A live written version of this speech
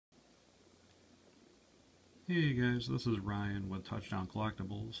Hey guys, this is Ryan with Touchdown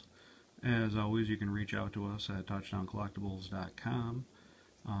Collectibles. As always, you can reach out to us at touchdowncollectibles.com,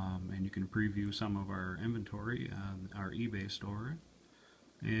 and you can preview some of our inventory on our eBay store.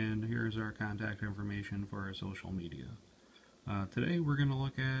 And here's our contact information for our social media. Today we're going to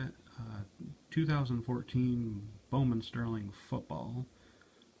look at 2014 Bowman Sterling football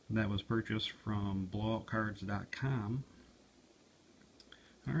that was purchased from blowoutcards.com.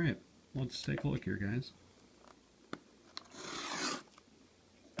 Alright, let's take a look here, guys.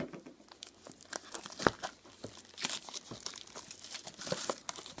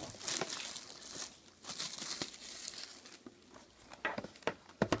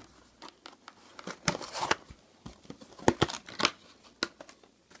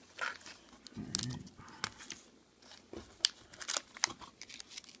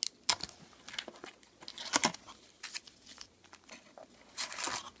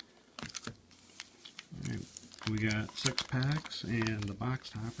 We got 6 packs and the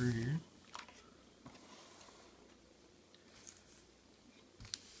box topper here.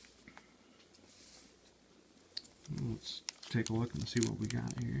 Let's take a look and see what we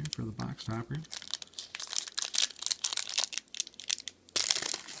got here for the box topper.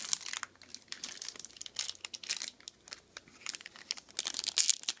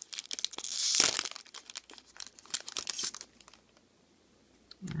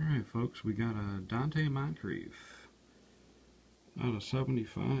 Alright folks, we got a Dante Moncrief out of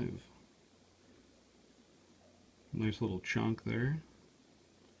 75. Nice little chunk there.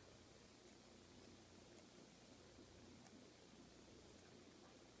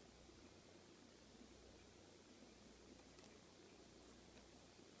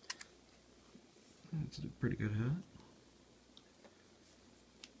 That's a pretty good hit.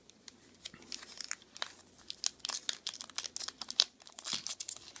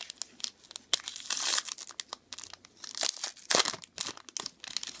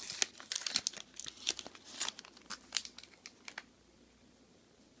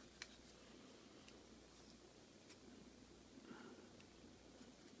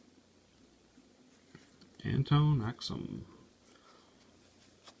 Antone Exum.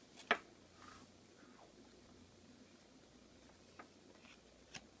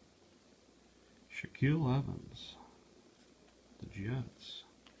 Shaquille Evans. The Jets.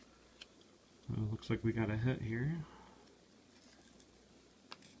 Looks like we got a hit here.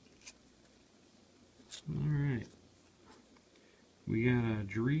 Alright. We got a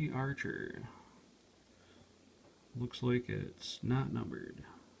Dree Archer. Looks like it's not numbered.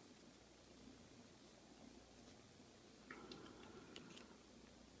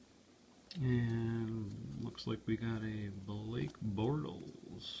 And looks like we got a Blake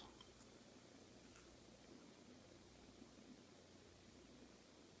Bortles.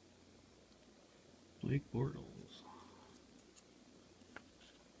 Blake Bortles.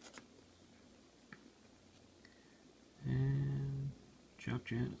 And Jeff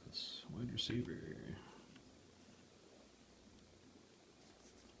Janis, wide receiver.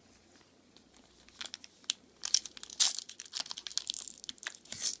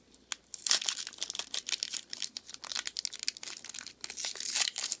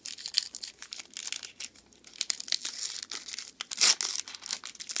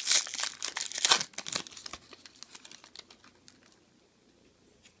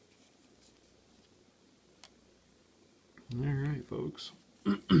 Alright folks,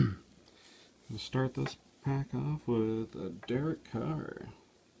 we'll start this pack off with a Derek Carr.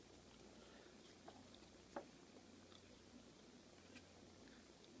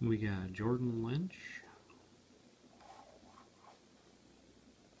 We got Jordan Lynch.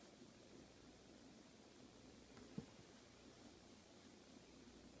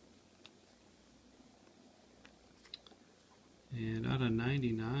 And out of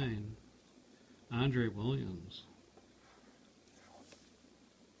 99, Andre Williams.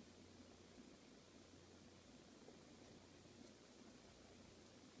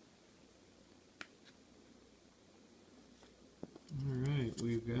 Alright,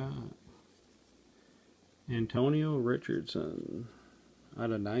 we've got Antonio Richardson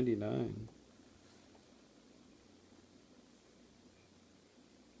out of 99.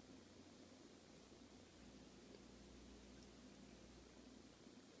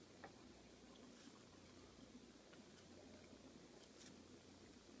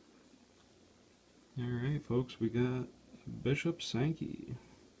 Alright folks, we got Bishop Sankey.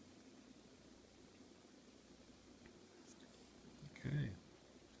 Okay.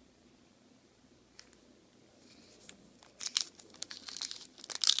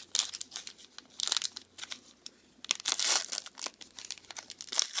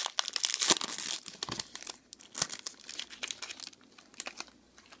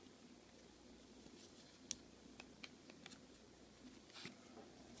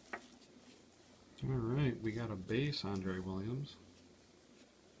 got a base Andre Williams.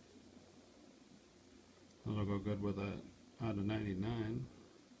 That'll go good with that out of 99.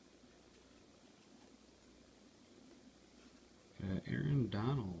 Got Aaron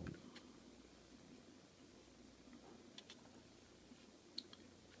Donald.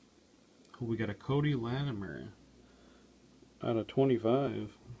 Oh, we got a Cody Latimer out of 25.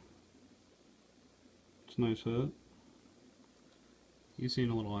 It's a nice hit. He's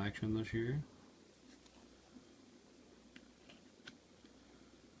seen a little action this year.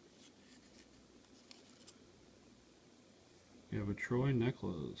 We have a Troy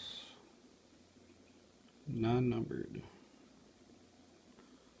Necklace, non-numbered.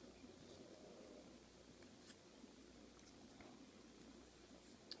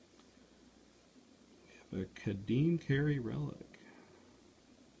 We have a Kadeem Carey relic.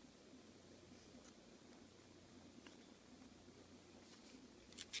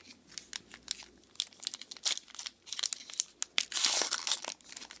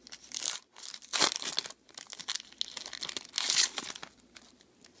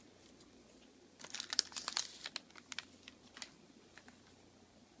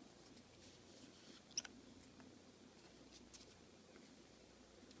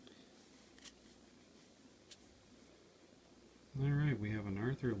 Alright, we have an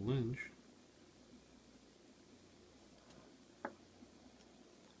Arthur Lynch.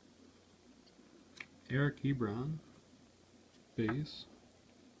 Eric Ebron, base.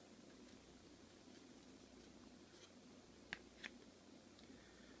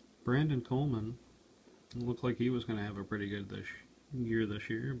 Brandon Coleman. It looked like he was going to have a pretty good this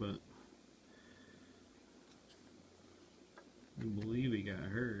year, but I believe he got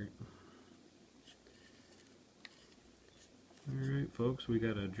hurt. Alright folks, we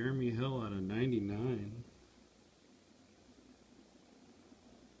got a Jeremy Hill out of 99.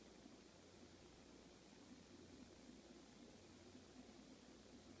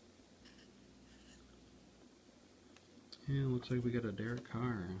 And looks like we got a Derek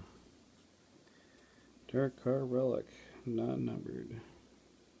Carr. Derek Carr relic, not numbered.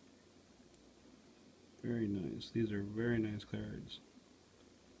 Very nice. These are very nice cards.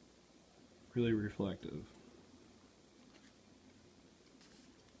 Really reflective.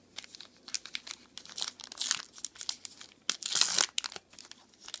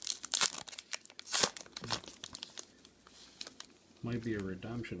 Might be a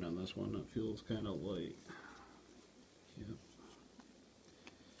redemption on this one. It feels kind of light. Yep.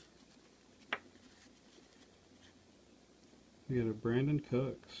 We got a Brandon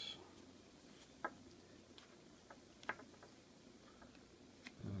Cooks.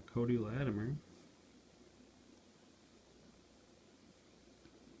 Cody Latimer.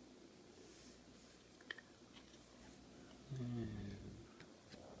 And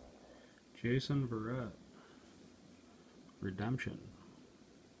Jason Verrett. Redemption.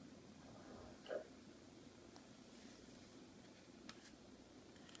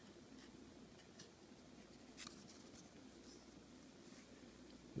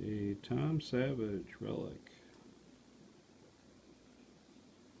 A Tom Savage relic.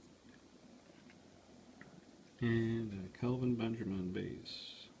 And a Kelvin Benjamin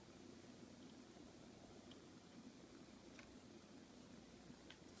base.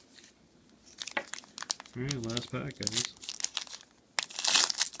 Alright, last pack, guys.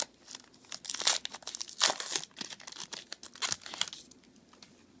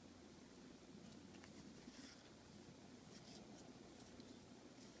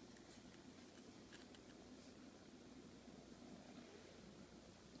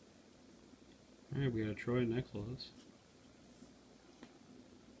 Alright, we got a Troy Necklace.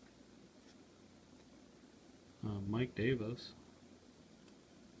 Mike Davis.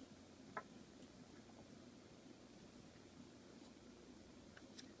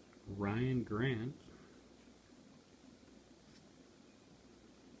 Ryan Grant.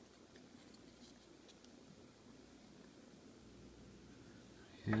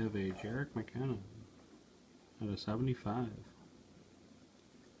 We have a Jarek McKenna at a 75.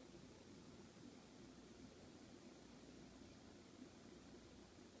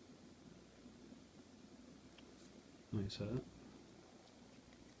 Nice set.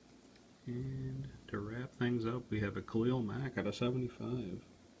 And to wrap things up, we have a Khalil Mack at a 75.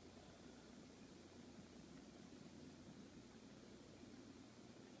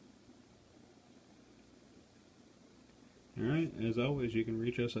 Alright, as always, you can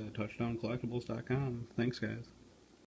reach us at touchdowncollectibles.com. Thanks, guys.